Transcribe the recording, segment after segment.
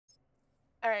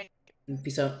Alright,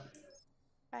 Peace out.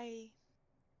 bye.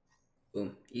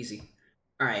 Boom. Easy.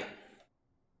 Alright.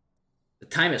 The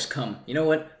time has come. You know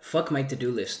what? Fuck my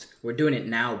to-do list. We're doing it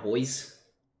now, boys.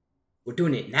 We're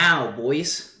doing it now,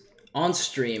 boys. On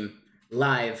stream,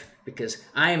 live, because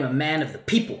I am a man of the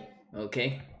people,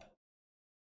 okay?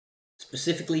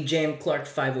 Specifically, James Clark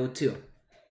 502.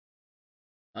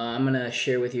 I'm gonna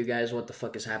share with you guys what the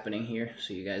fuck is happening here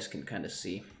so you guys can kind of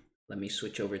see. Let me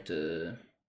switch over to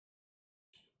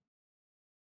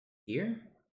here.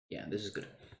 Yeah, this is good.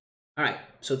 Alright,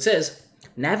 so it says,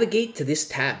 navigate to this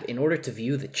tab in order to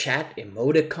view the chat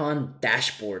emoticon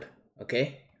dashboard,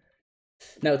 okay?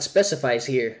 Now it specifies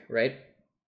here, right,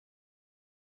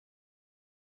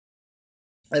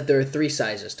 that there are three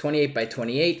sizes, 28 by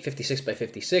 28, 56 by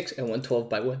 56, and 112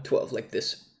 by 112, like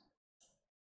this.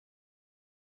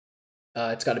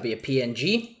 It's got to be a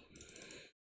PNG,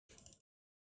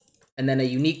 and then a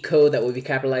unique code that will be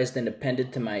capitalized and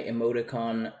appended to my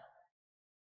emoticon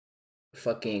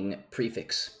fucking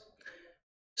prefix.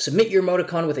 Submit your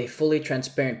emoticon with a fully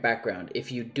transparent background.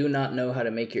 If you do not know how to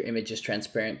make your images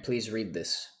transparent, please read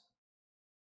this.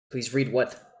 Please read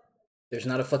what? There's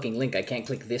not a fucking link. I can't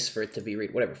click this for it to be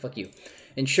read. Whatever, fuck you.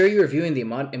 Ensure you are viewing the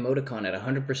emoticon at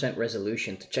 100%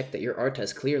 resolution to check that your art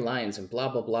has clear lines and blah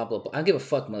blah blah blah blah. I don't give a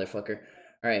fuck, motherfucker.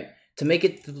 All right. To make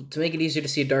it easier to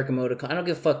see a dark emoticon, I don't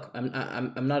give a fuck.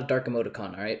 I'm not a dark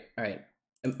emoticon. All right. All right.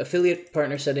 Affiliate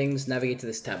partner settings. Navigate to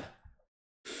this tab.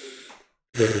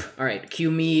 All right.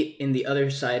 Cue me in the other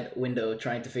side window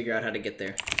trying to figure out how to get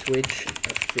there. Twitch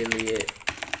affiliate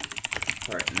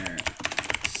partner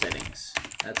settings.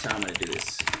 That's how I'm gonna do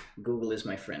this. Google is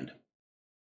my friend.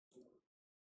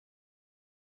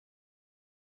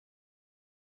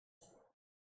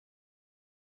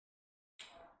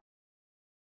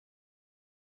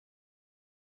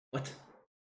 What?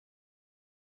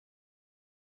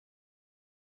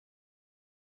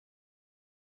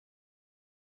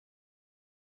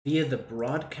 Via the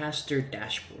broadcaster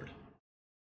dashboard.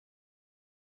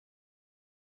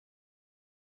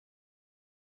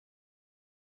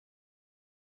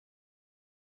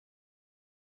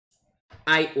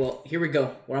 Well, here we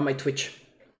go. We're on my Twitch.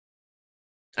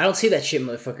 I don't see that shit,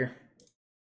 motherfucker.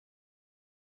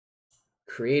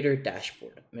 Creator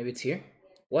dashboard. Maybe it's here?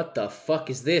 What the fuck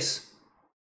is this?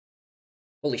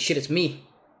 Holy shit, it's me.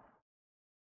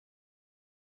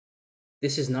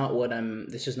 This is not what I'm...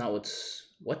 This is not what's...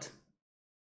 What?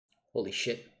 Holy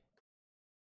shit.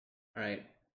 Alright.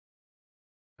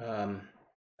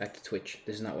 Back to Twitch.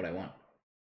 This is not what I want.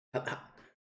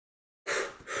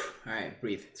 Alright,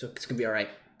 breathe. So it's gonna be alright.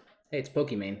 Hey, it's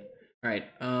Pokimane. Alright,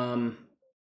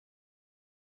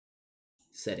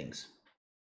 settings.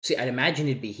 See, I'd imagine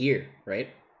it'd be here, right?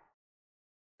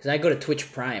 Because I go to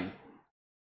Twitch Prime.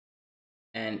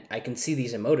 And I can see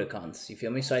these emoticons, you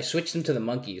feel me? So I switched them to the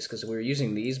monkeys, because we were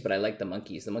using these, but I like the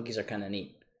monkeys. The monkeys are kind of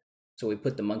neat. So we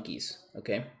put the monkeys,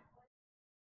 okay?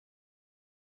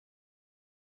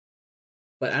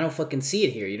 But I don't fucking see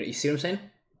it here. You see what I'm saying?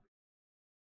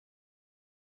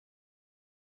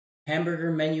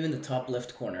 Hamburger menu in the top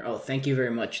left corner. Oh, thank you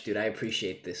very much, dude. I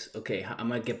appreciate this. Okay, I'm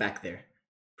gonna get back there.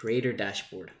 Creator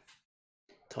dashboard.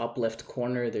 Top left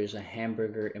corner, there's a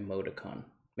hamburger emoticon.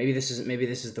 Maybe this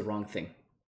is the wrong thing.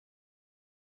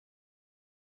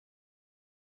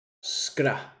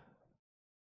 Skra.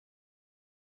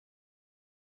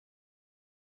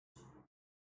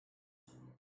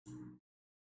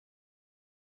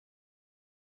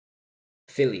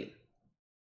 Affiliate.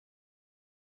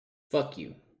 Fuck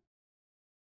you.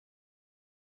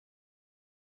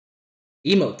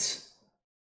 Emotes.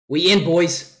 We in,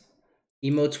 boys.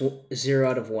 Emotes 0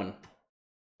 out of 1.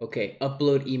 Okay,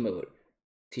 upload emote.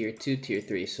 Tier 2, tier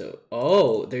 3. So,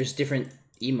 oh, there's different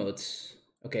emotes.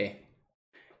 Okay.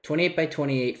 28 by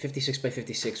 28, 56 by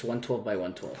 56, 112 by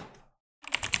 112.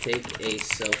 Take a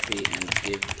selfie and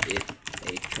give it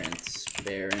a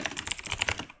transparent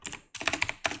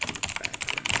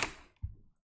background.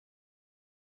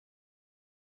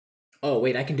 Oh,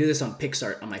 wait, I can do this on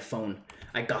PixArt on my phone.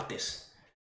 I got this.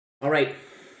 All right.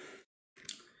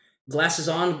 Glasses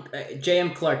on.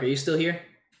 JM Clark, are you still here?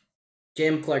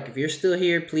 JM Clark, if you're still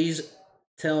here, please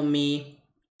tell me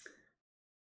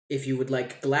if you would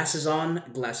like glasses on,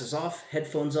 glasses off,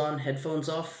 headphones on, headphones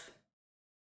off.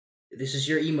 This is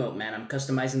your emote, man. I'm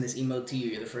customizing this emote to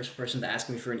you. You're the first person to ask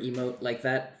me for an emote like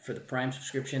that for the Prime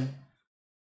subscription.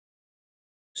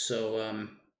 So,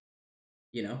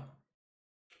 you know,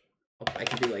 I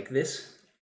can do like this.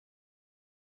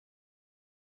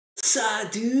 Sa,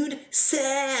 dude,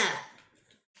 sa.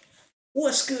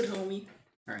 What's good, homie?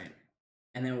 All right,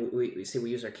 and then we say we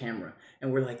use our camera,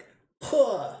 and we're like,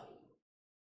 huh.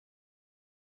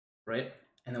 right?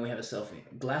 And then we have a selfie.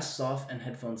 Glasses off and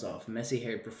headphones off. Messy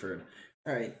hair preferred.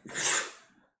 All right.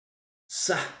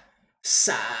 Sa.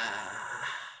 Sa.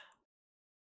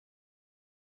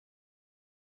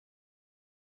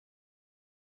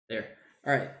 There.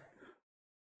 All right.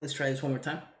 Let's try this one more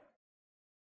time.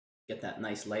 Get that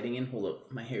nice lighting in. Hold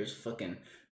up. My hair's fucking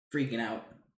freaking out.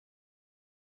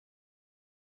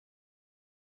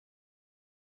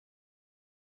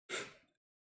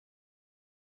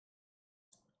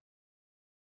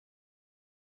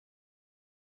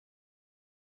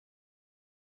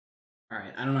 All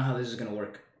right. I don't know how this is going to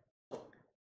work.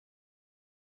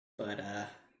 But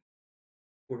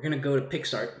we're going to go to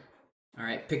PixArt. All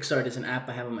right. PixArt is an app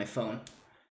I have on my phone.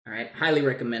 All right. Highly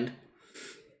recommend.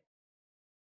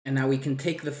 And now we can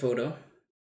take the photo.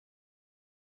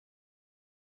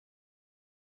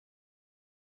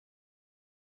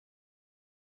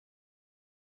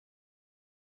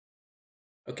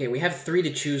 Okay, we have 3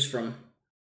 to choose from.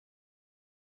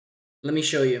 Let me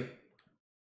show you.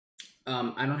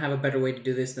 I don't have a better way to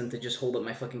do this than to just hold up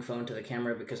my fucking phone to the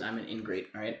camera because I'm an ingrate,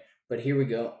 all right? But here we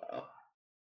go. Oh.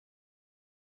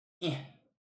 Eh.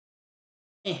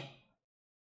 Eh.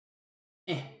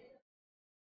 Eh.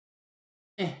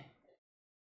 Eh.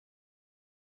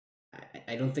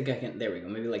 I don't think I can. There we go.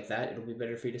 Maybe like that. It'll be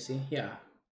better for you to see. Yeah.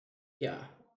 Yeah.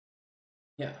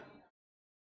 Yeah.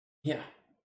 Yeah.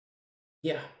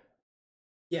 Yeah.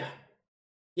 Yeah.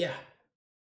 Yeah.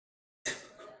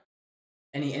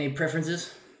 Any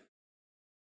preferences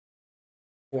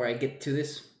before I get to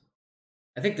this?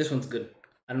 I think this one's good.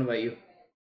 I don't know about you.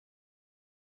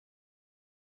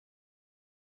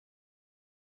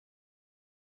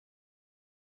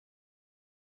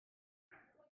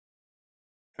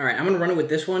 All right, I'm gonna run it with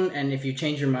this one, and if you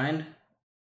change your mind,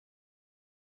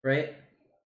 right,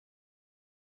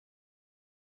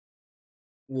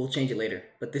 we'll change it later.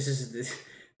 But this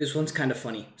one's kind of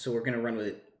funny, so we're gonna run with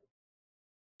it.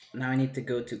 Now I need to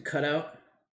go to cutout.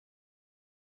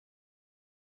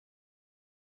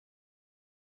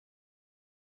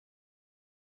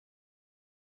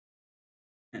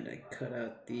 And I cut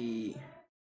out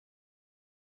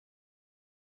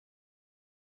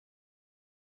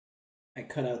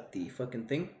the fucking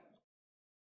thing.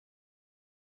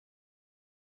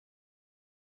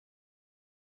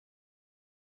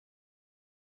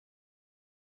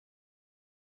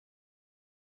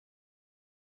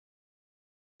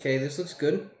 Okay, this looks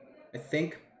good, I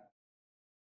think.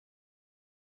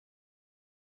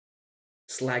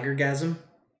 Slaggergasm.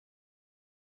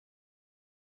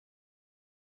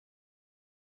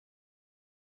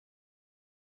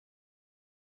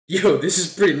 Yo, this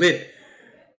is pretty lit.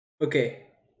 Okay.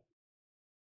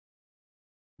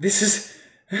 This is...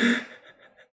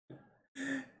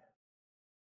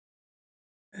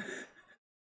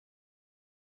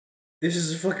 This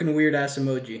is a fucking weird ass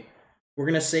emoji. We're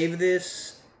gonna save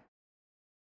this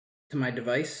to my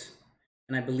device,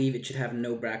 and I believe it should have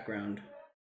no background.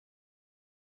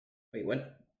 Wait,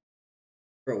 what?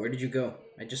 Bro, where did you go?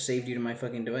 I just saved you to my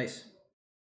fucking device.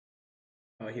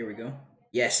 Oh, here we go.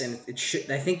 Yes, and it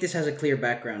should... I think this has a clear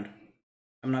background.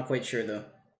 I'm not quite sure, though.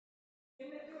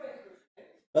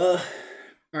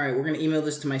 Alright, we're gonna email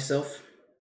this to myself.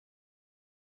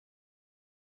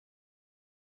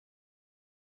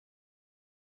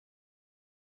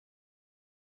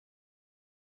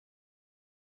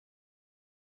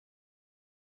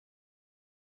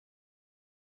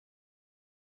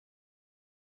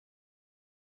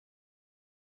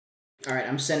 Alright,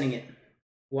 I'm sending it.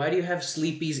 Why do you have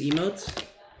Sleepy's emotes?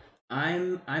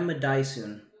 I'm a die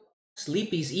soon.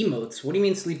 Sleepy's emotes? What do you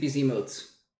mean Sleepy's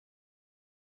emotes?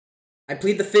 I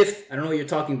plead the fifth. I don't know what you're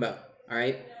talking about.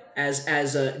 Alright? As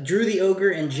Drew the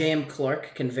Ogre and JM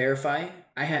Clark can verify,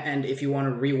 and if you want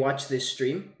to rewatch this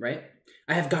stream, right?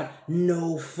 I have got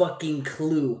no fucking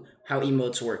clue how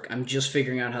emotes work. I'm just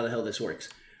figuring out how the hell this works.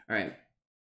 Alright.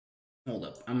 Hold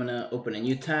up. I'm gonna open a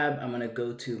new tab. I'm gonna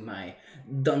go to my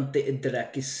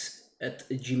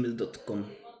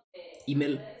DanteGrakis@gmail.com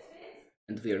email,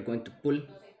 and we are going to pull.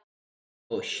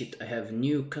 Oh shit, I have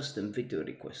new custom video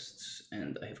requests,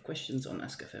 and I have questions on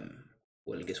AskFM.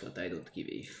 Well, guess what? I don't give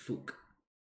a fuck.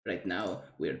 Right now,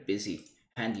 we're busy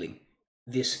handling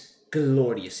this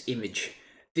glorious image.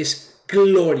 This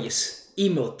glorious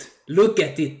emote. Look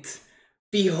at it.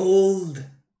 Behold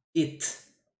it.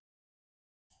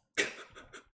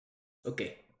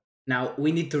 Okay, now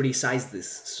we need to resize this,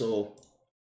 so...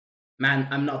 Man,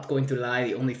 I'm not going to lie,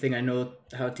 the only thing I know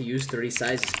how to use to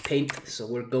resize is paint, so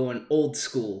we're going old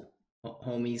school,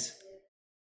 homies.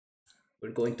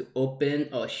 We're going to open...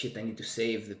 Oh shit, I need to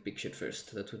save the picture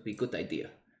first. That would be a good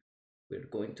idea. We're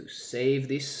going to save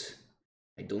this.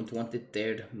 I don't want it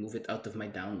there. Move it out of my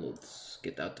downloads.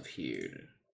 Get out of here.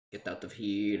 Get out of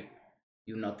here.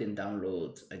 You not in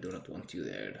downloads. I do not want you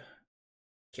there.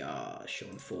 Kya,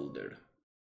 shown folder.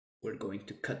 We're going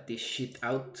to cut this shit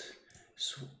out.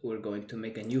 So we're going to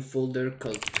make a new folder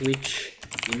called Twitch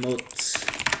emotes.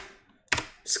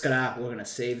 Skra, we're gonna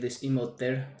save this emote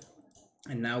there.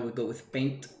 And now we go with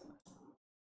paint.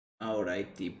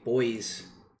 Alrighty, boys.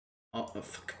 Oh,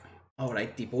 fuck.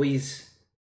 Alrighty, boys.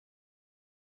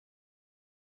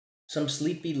 Some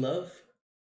sleepy love?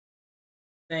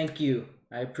 Thank you.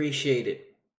 I appreciate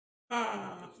it.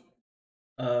 Ah.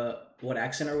 What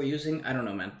accent are we using? I don't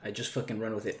know, man. I just fucking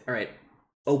run with it. Alright.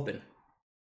 Open.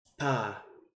 Pa.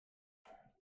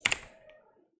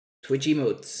 Twitch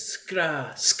emotes.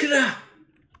 Skra. Skra!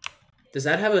 Does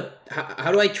that have a...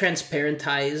 How do I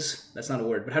transparentize... That's not a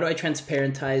word, but how do I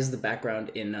transparentize the background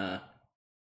in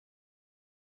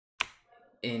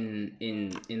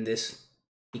this?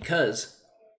 Because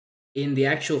in the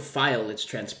actual file, it's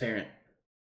transparent.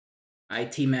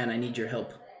 IT man, I need your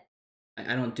help.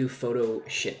 I don't do photo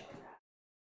shit.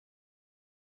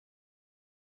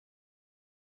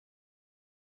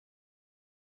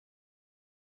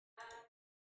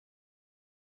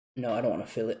 No, I don't want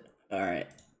to fill it. Alright.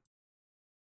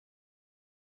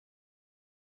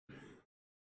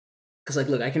 Because, like,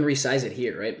 look, I can resize it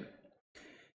here, right?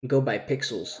 Go by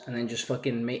pixels, and then just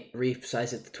fucking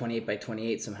resize it to 28 by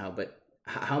 28 somehow, but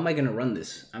how am I gonna run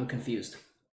this? I'm confused.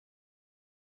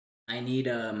 I need,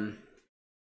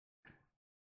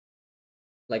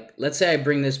 like, let's say I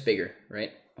bring this bigger,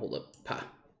 right? Hold up, pa.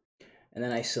 And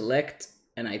then I select,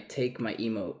 and I take my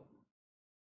emote,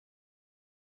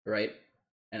 right?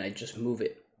 And I just move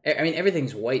it. I mean,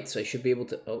 everything's white, so I should be able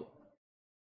to, oh.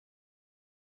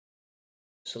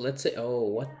 So let's say, oh,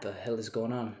 what the hell is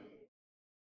going on?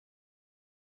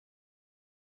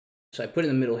 So I put it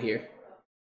in the middle here,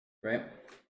 right?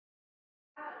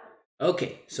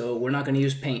 Okay, so we're not gonna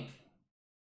use paint.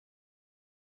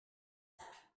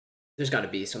 There's gotta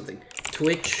be something.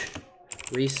 Twitch,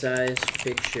 resize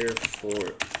picture for...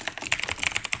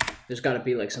 There's gotta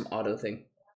be like some auto thing.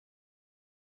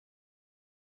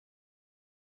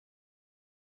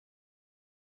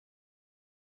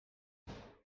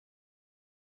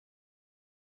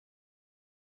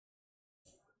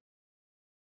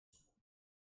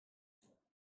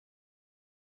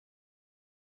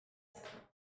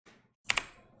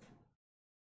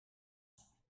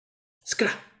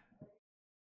 Skra!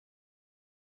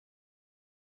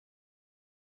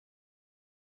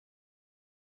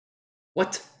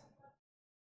 What?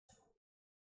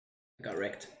 I got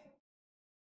wrecked.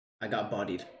 I got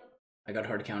bodied. I got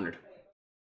hard countered.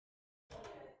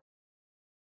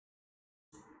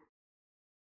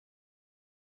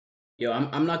 Yo,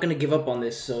 I'm not gonna give up on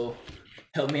this, so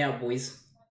help me out, boys.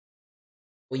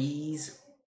 Boys.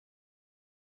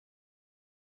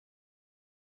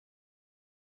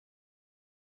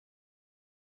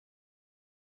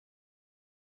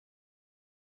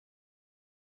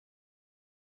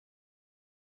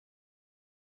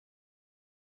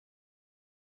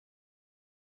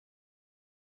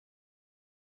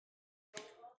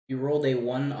 You rolled a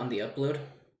 1 on the upload?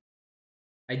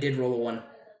 I did roll a 1.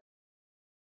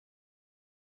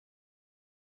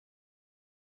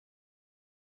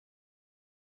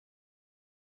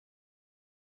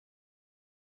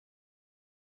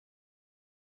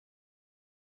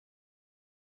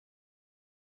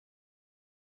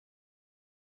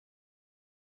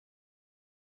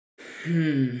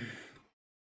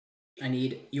 I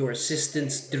need your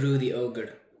assistance through the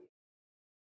ogre.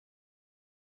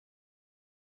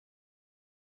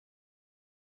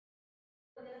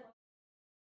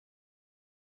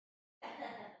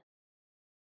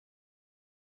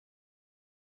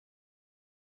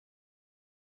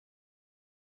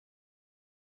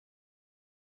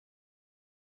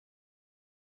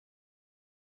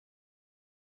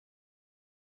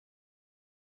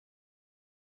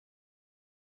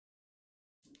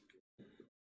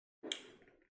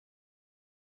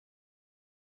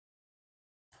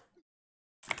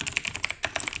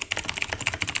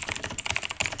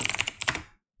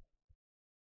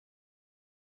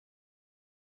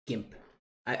 GIMP.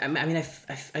 I mean,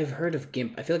 I've heard of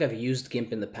GIMP. I feel like I've used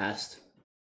GIMP in the past.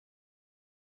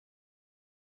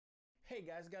 Hey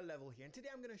guys, got Level here, and today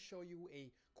I'm going to show you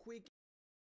a quick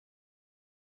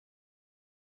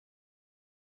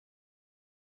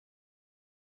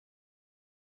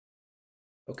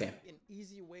and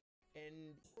easy way,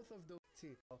 and both of those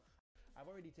two. I've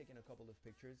already taken a couple of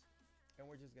pictures, and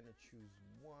we're just going to choose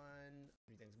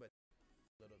three things, but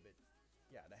a little bit.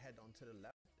 Yeah, the head onto the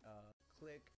left,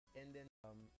 click, and then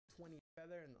 20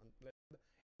 feather, and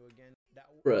So again,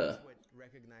 Bruh. that's what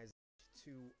recognizes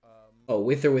to Oh,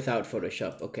 with or without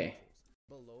Photoshop. Okay.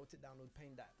 below to download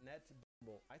paint.net.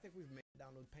 I think we've made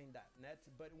download paint.net,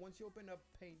 but once you open up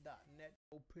paint.net,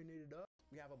 open it up,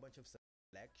 we have a bunch of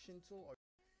selection tool or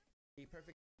a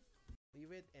perfect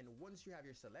leave it, and once you have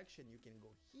your selection, you can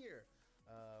go here.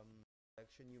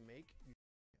 Selection you make, you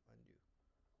undo.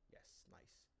 Yes,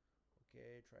 nice.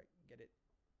 Okay, try get it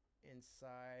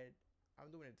inside.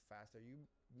 I'm doing it faster. You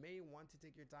may want to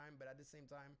take your time, but at the same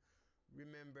time,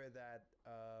 remember that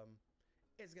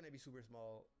it's gonna be super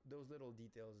small. Those little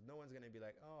details, no one's gonna be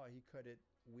like, oh, he cut it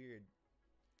weird,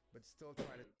 but still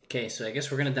try to. Okay, so I guess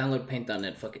we're gonna download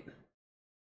paint.net. Fuck it.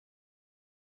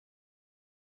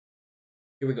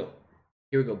 Here we go.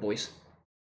 Here we go, boys.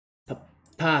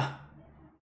 Pa.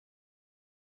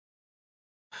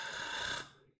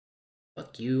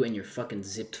 Fuck you and your fucking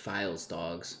zipped files,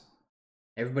 dogs.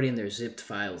 Everybody in their zipped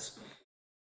files.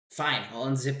 Fine, I'll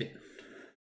unzip it.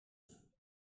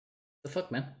 The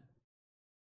fuck, man?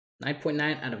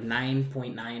 9.9 out of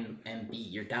 9.9 MB.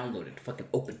 You're downloaded. Fucking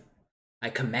open. I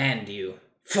command you.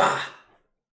 Fa!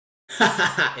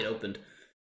 It opened.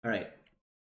 Alright.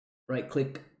 Right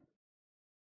click.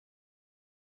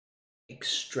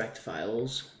 Extract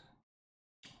files.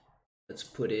 Let's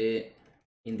put it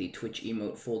in the Twitch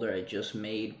emote folder I just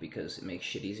made because it makes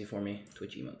shit easy for me.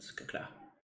 Twitch emotes.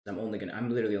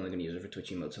 I'm literally only gonna use it for Twitch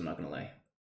emotes, I'm not gonna lie.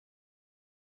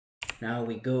 Now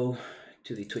we go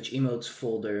to the Twitch emotes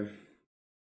folder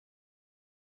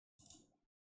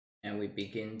and we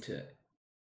begin to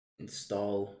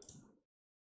install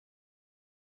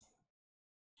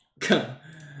da-dum,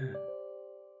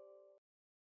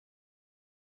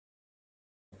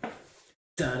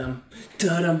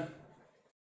 da-dum,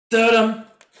 da-dum.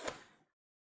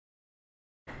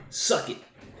 Suck it,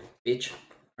 bitch.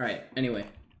 Alright, anyway.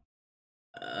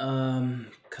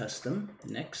 Custom,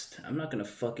 next. I'm not gonna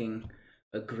fucking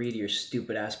agree to your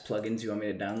stupid ass plugins you want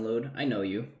me to download. I know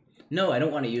you. No, I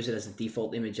don't want to use it as a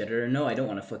default image editor. No, I don't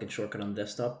want a fucking shortcut on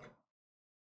desktop.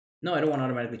 No, I don't want to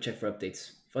automatically check for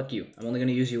updates. Fuck you. I'm only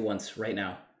gonna use you once, right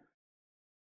now.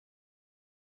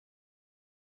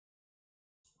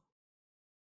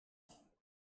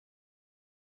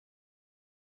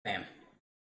 Bam.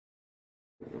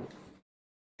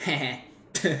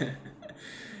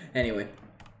 Anyway.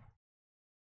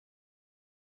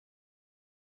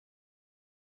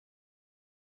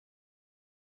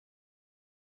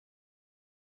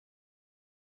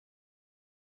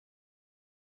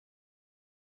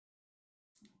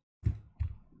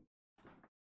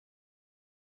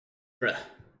 Bruh.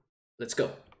 Let's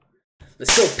go.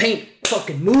 Let's go, paint.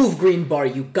 Fucking move, green bar.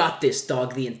 You got this,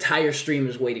 dog. The entire stream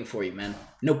is waiting for you, man.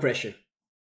 No pressure.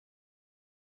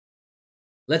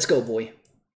 Let's go, boy.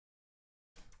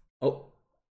 Oh.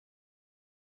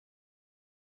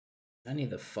 I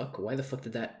need the fuck? Why the fuck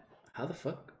did that... How the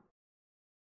fuck?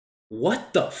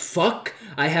 What the fuck?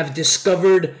 I have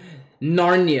discovered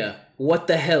Narnia. What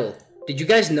the hell? Did you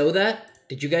guys know that?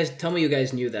 Did you guys... Tell me you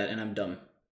guys knew that and I'm dumb.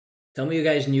 Tell me you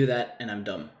guys knew that and I'm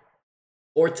dumb.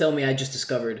 Or tell me I just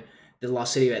discovered the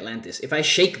lost city of Atlantis. If I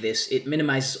shake this, it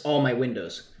minimizes all my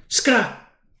windows. Skra!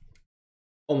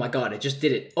 Oh my god, it just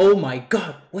did it. Oh my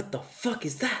god, what the fuck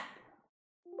is that?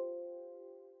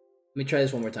 Let me try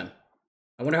this one more time.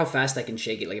 I wonder how fast I can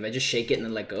shake it. Like if I just shake it and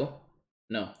then let go.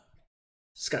 No.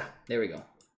 Skra. There we go.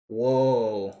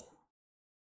 Whoa.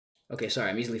 Okay, sorry,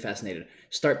 I'm easily fascinated.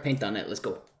 Start paint.net. Let's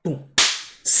go. Boom.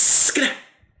 Skra.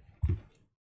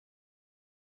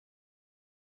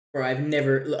 Bro, I've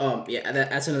never... yeah,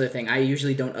 that's another thing. I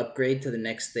usually don't upgrade to the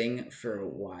next thing for a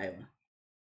while.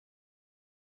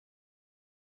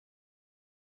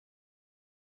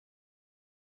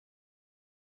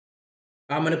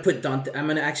 I'm gonna put Dante... I'm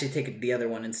gonna actually take the other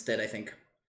one instead, I think.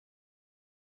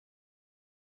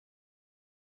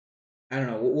 I don't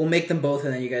know. We'll make them both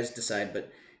and then you guys decide,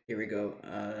 but here we go.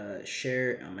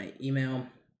 Share on my email.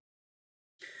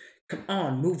 Come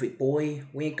on, move it, boy.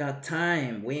 We ain't got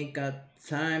time. We ain't got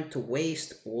time to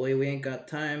waste, boy. We ain't got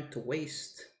time to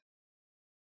waste.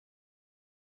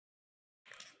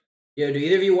 Yo, do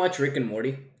either of you watch Rick and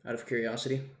Morty, out of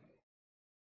curiosity?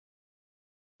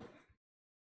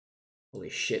 Holy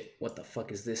shit, what the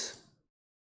fuck is this?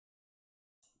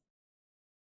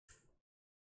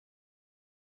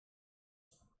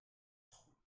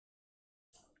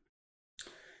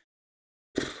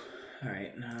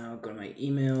 Alright, now go to my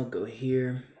email, go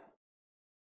here.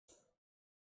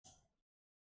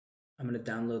 I'm gonna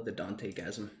download the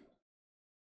DANTEGASM.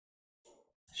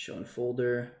 Show in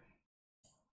folder.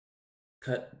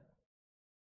 Cut.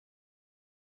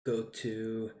 Go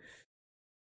to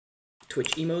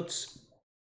Twitch emotes.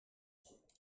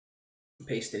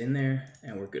 Paste it in there,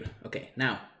 and we're good. Okay,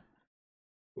 now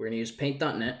we're gonna use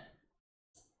paint.net.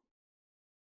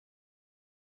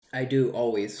 I do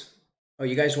always. Oh,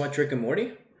 you guys watch Rick and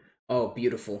Morty? Oh,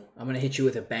 beautiful. I'm gonna hit you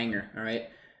with a banger, all right?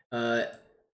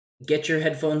 Get your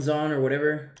headphones on or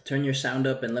whatever, turn your sound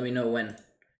up, and let me know when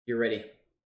you're ready.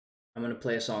 I'm gonna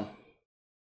play a song.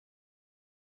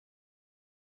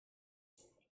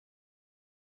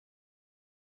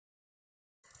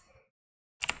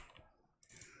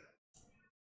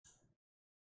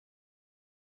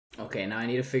 Okay, now I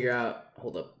need to figure out,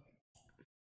 hold up.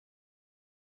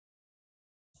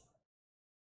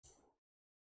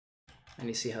 I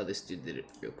need to see how this dude did it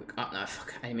real quick. Oh, no,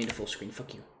 fuck, I made a full screen,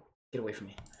 fuck you. Get away from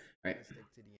me. All right. Stick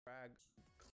to the drag,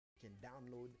 can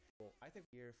download. Well, I think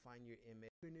here, find your image,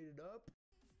 open it up,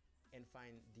 and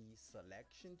find the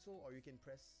selection tool, or you can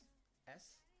press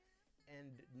S.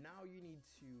 And now you need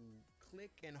to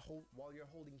click and hold while you're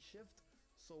holding shift,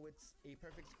 so it's a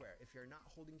perfect square. If you're not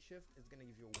holding shift, it's gonna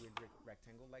give you a weird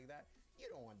rectangle like that. You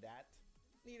don't want that.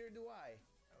 Neither do I.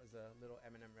 That was a little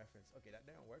Eminem reference. Okay, that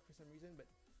didn't work for some reason, but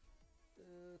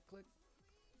click.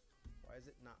 Why is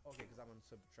it not? Okay, because I'm on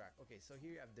subtract. Okay, so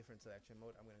here you have different selection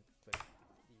mode. I'm gonna click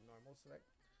the normal select,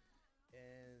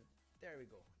 and there we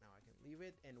go. Now I can leave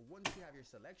it, and once you have your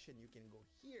selection, you can go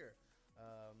here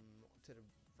to the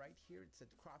right here. It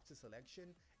said crop to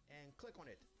selection, and click on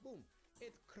it. Boom,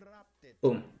 it cropped it.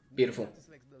 Boom, beautiful. Now you have to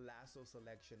select the lasso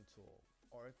selection tool,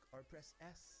 or press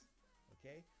S.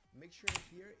 Okay, make sure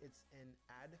here it's an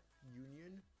add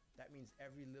union. That means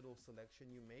every little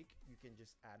selection you make, you can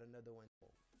just add another one.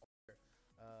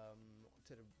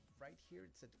 To the right here,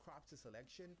 it said crop to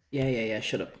selection. Yeah,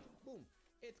 shut up. Boom,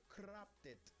 it cropped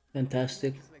it.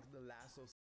 Fantastic. Select the lasso.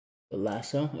 The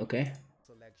lasso, okay.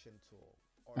 Selection tool,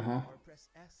 or press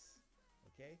S.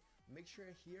 Okay, make sure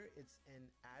here it's an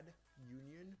add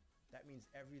union. That means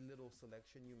every little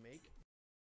selection you make.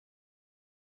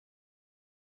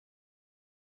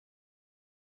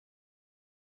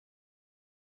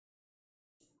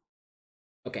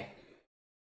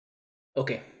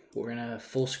 Okay, we're gonna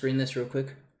full screen this real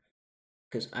quick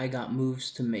because I got moves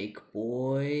to make,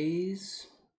 boys.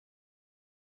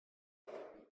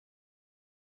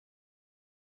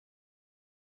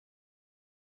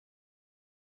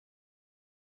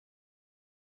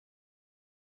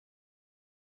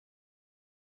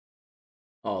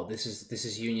 Oh, this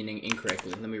is unioning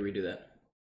incorrectly. Let me redo that.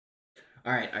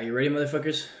 All right, are you ready,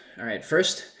 motherfuckers? All right,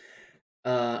 first,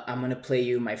 I'm gonna play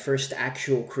you my first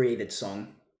actual created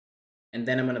song, and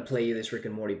then I'm gonna play you this Rick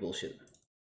and Morty bullshit.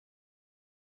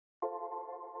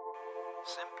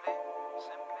 Simply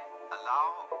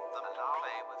allow them to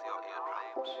play with your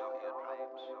eardrums.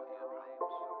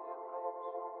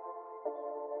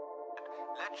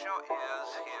 Let your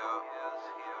ears hear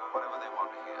whatever they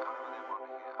want to hear.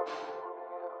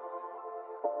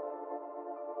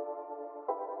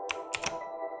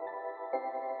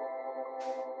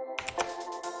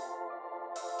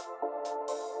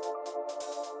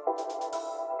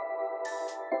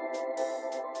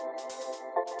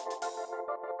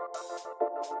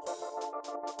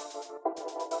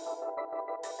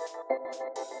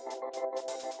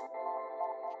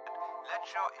 Let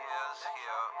your ears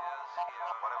hear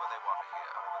whatever they want to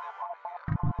hear.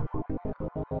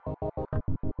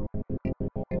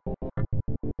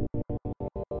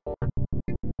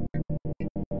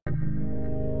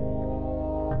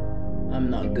 I'm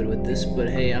not good with this, but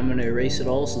hey, I'm gonna erase it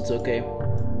all, so it's okay.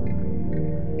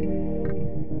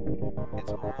 It's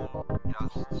all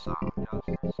just sound.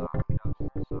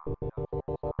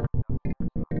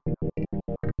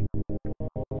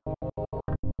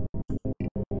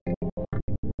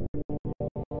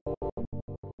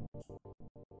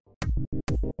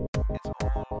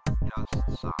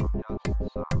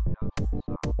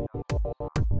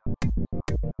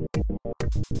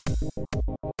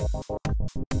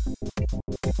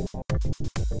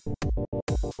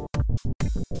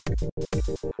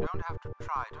 You don't have to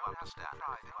try to understand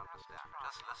anything.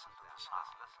 Just listen to the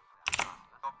sound.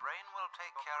 Your brain will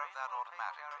take care of that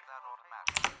automatically.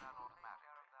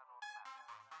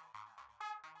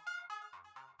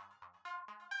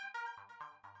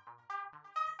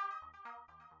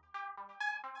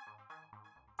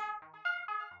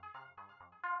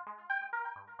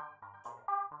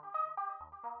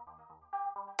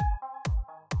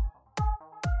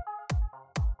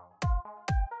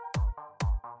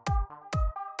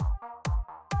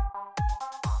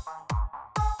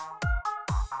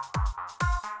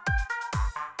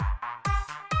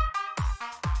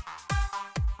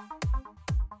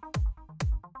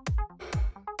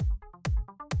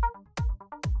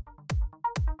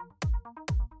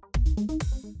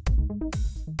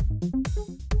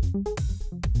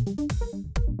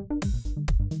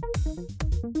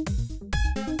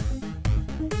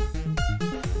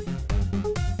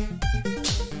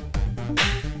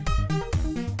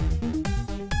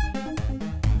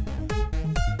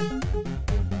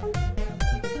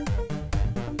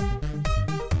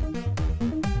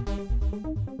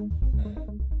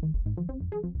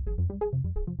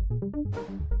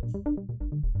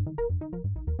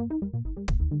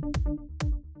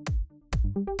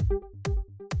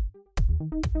 Let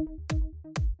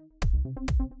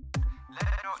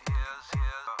your ears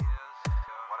hear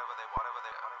whatever they want to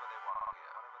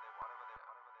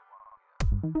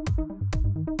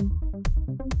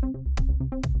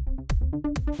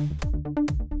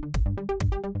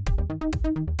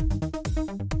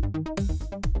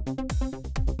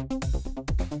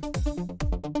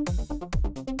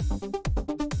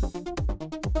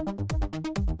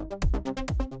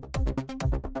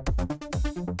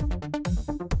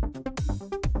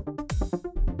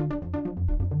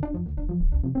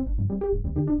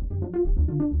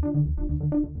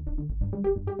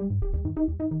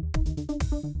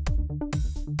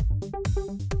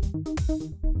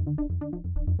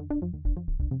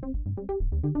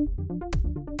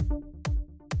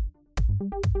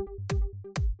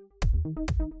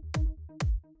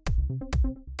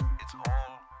It's all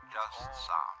just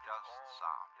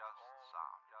sound.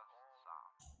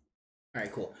 All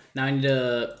right, cool. Now I need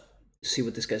to see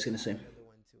what this guy's gonna say. Another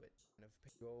one to it. And if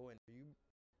go and you,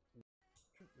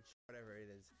 whatever it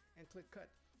is, and click cut.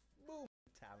 Boom!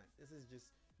 Talent. This is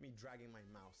just me dragging my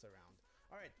mouse around.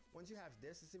 All right. Once you have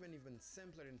this, it's even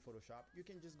simpler in Photoshop. You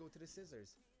can just go to the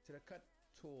scissors, to the cut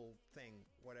tool thing,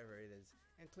 whatever it is,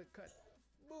 and click cut.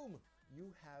 Boom!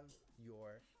 You have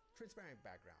your transparent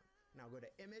background. Now go to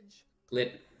image,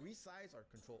 Lit. resize or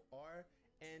Control R,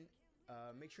 and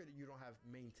make sure that you don't have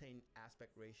maintain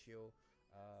aspect ratio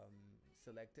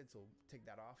selected, so take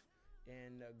that off,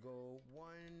 and go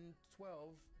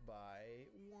 112 by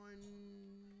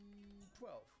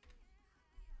 112.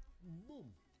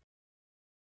 Boom.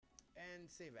 And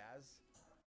save as.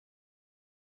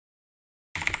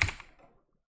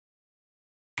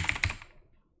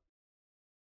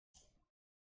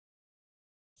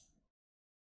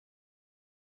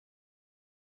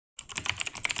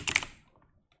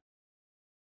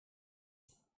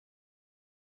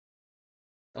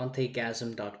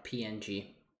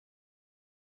 DanteGasm.png.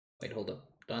 Wait, hold up.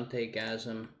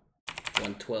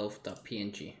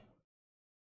 DanteGasm112.png.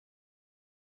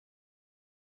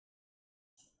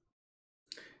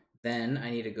 Then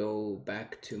I need to go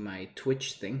back to my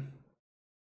Twitch thing.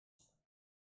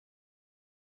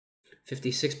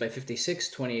 56 by 56,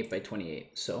 28 by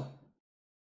 28. So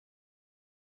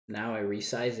now I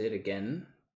resize it again.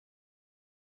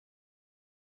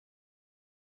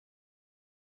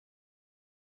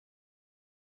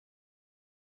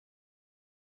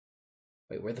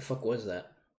 Wait, where the fuck was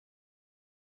that?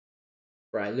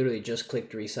 Bro, I literally just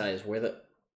clicked resize. Where the...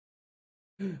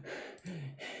 Here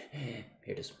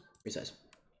it is. Resize.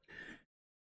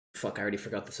 Fuck, I already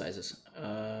forgot the sizes.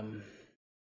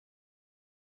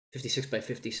 56 by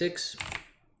 56.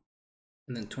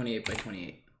 And then 28 by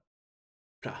 28.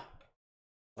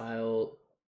 File.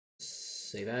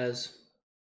 Save as.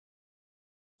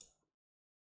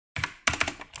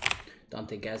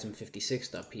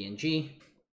 DanteGasm56.png.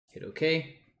 Hit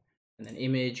OK. And then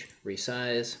image,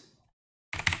 resize.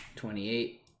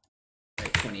 28 by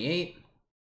 28.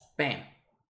 Bam.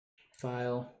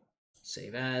 File.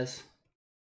 Save as.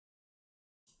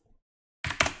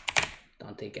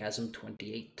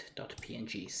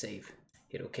 DanteGasm28.png. Save.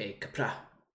 Hit OK. Capra.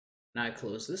 Now I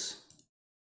close this.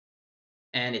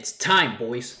 And it's time,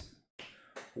 boys.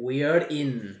 We are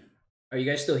in. Are you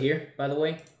guys still here, by the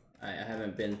way? I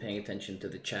haven't been paying attention to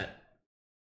the chat.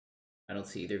 I don't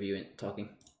see either of you talking.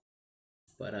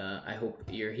 But I hope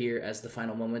you're here as the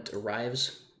final moment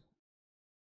arrives.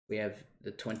 We have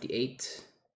the 28.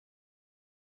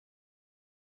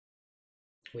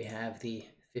 We have the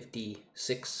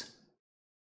 56.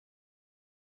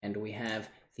 And we have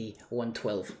the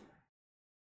 112.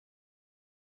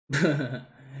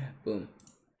 Boom.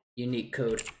 Unique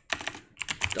code.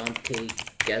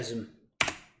 DanteGasm.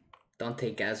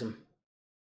 DanteGasm.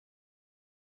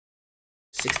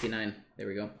 69. There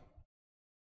we go.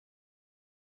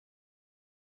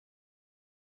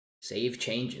 Save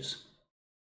changes.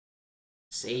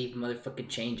 Save motherfucking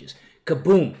changes.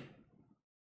 Kaboom!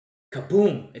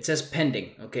 Kaboom! It says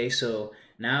pending. Okay, so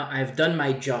now I've done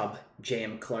my job,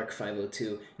 JM Clark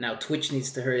 502. Now Twitch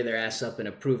needs to hurry their ass up and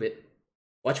approve it.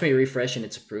 Watch me refresh and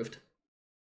it's approved.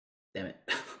 Damn it.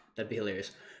 That'd be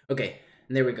hilarious. Okay,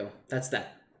 and there we go. That's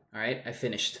that. Alright, I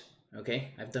finished.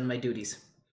 Okay, I've done my duties.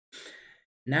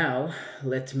 Now,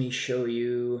 let me show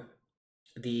you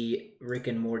the Rick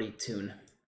and Morty tune.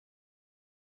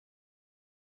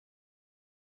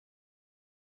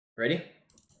 Ready?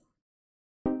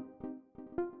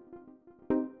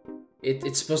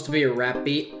 It's supposed to be a rap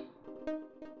beat.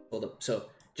 Hold up. So,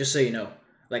 just so you know,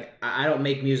 like, I don't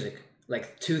make music.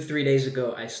 Like, 2-3 days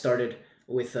ago, I started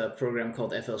with a program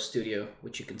called FL Studio,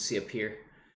 which you can see up here.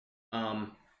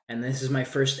 And and this is my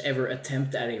first ever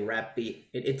attempt at a rap beat.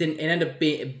 It didn't. It ended up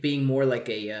being more like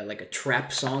a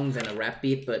trap song than a rap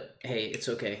beat, but hey, it's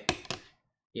okay.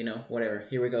 You know, whatever.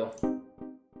 Here we go.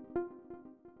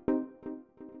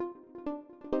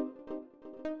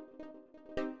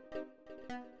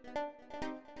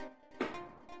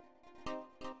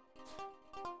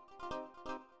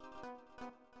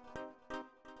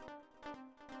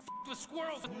 The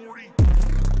squirrels, Morty.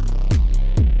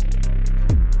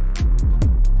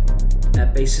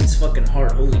 That bass hits fucking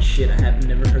hard. Holy shit! I have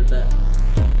never heard that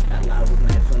loud with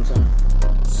my headphones on.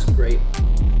 It's great.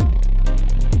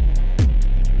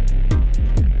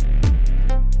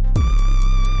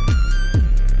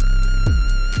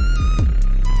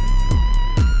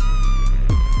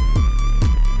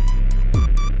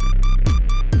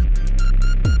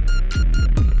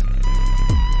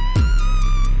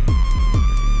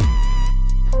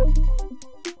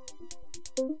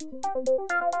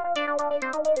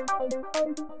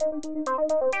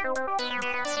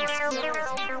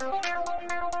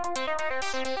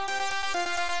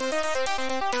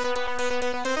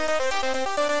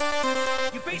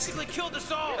 You basically killed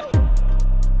us all.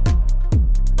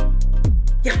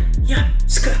 Yeah,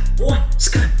 ska,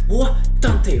 what,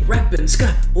 Dante rapping, ska,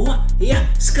 what,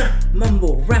 yeah, ska,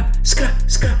 mumble rap, ska,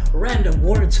 random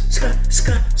words, ska,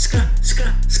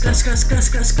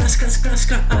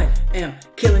 I am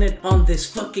killing it on this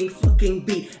fucking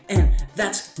beat, and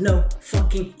that's no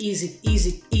fucking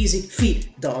easy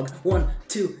feat, dog. 1,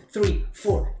 2, 3,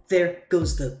 4, there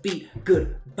goes the beat,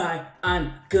 goodbye,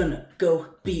 I'm gonna go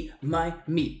beat my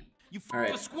meat. You All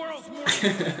right. the squirrels, Morty.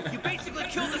 You basically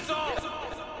killed us all.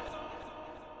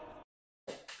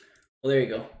 Well, there you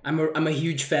go. I'm a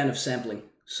huge fan of sampling,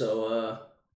 so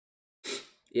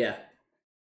yeah,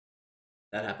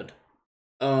 that happened.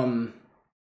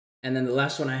 And then the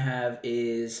last one I have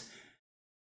is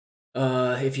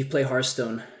if you play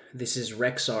Hearthstone, this is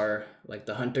Rexar, like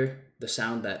the hunter, the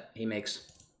sound that he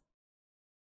makes.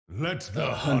 Let the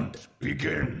hunt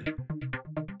begin.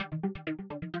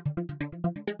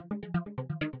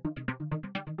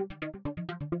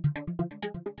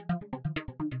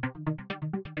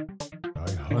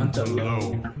 I hunt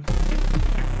alone.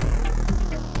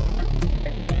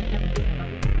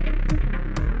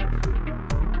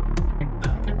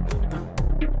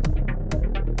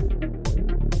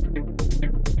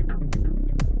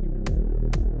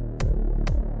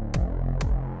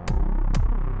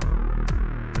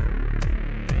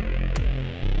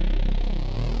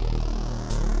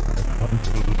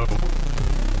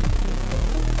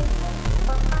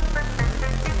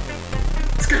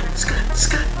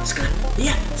 Ska,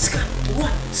 yeah, ska,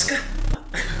 what, ska.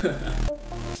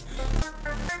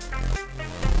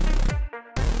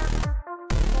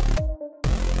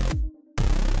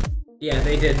 Yeah,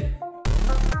 they did.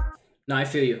 No, I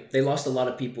feel you. They lost a lot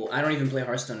of people. I don't even play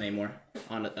Hearthstone anymore.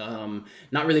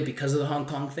 Not really because of the Hong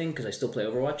Kong thing, because I still play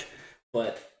Overwatch,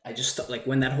 but I just like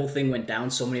when that whole thing went down,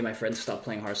 so many of my friends stopped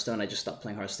playing Hearthstone. I just stopped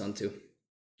playing Hearthstone too.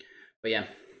 But yeah.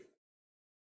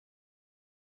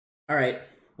 All right.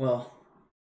 Well,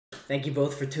 thank you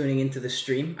both for tuning into the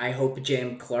stream. I hope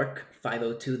JM Clark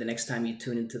 502, the next time you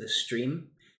tune into the stream,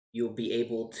 you'll be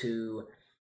able to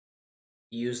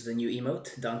use the new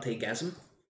emote, DANTEGASM.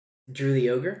 Drew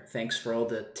the Ogre, thanks for all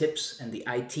the tips and the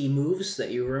IT moves that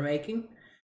you were making.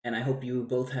 And I hope you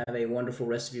both have a wonderful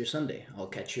rest of your Sunday. I'll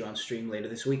catch you on stream later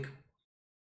this week.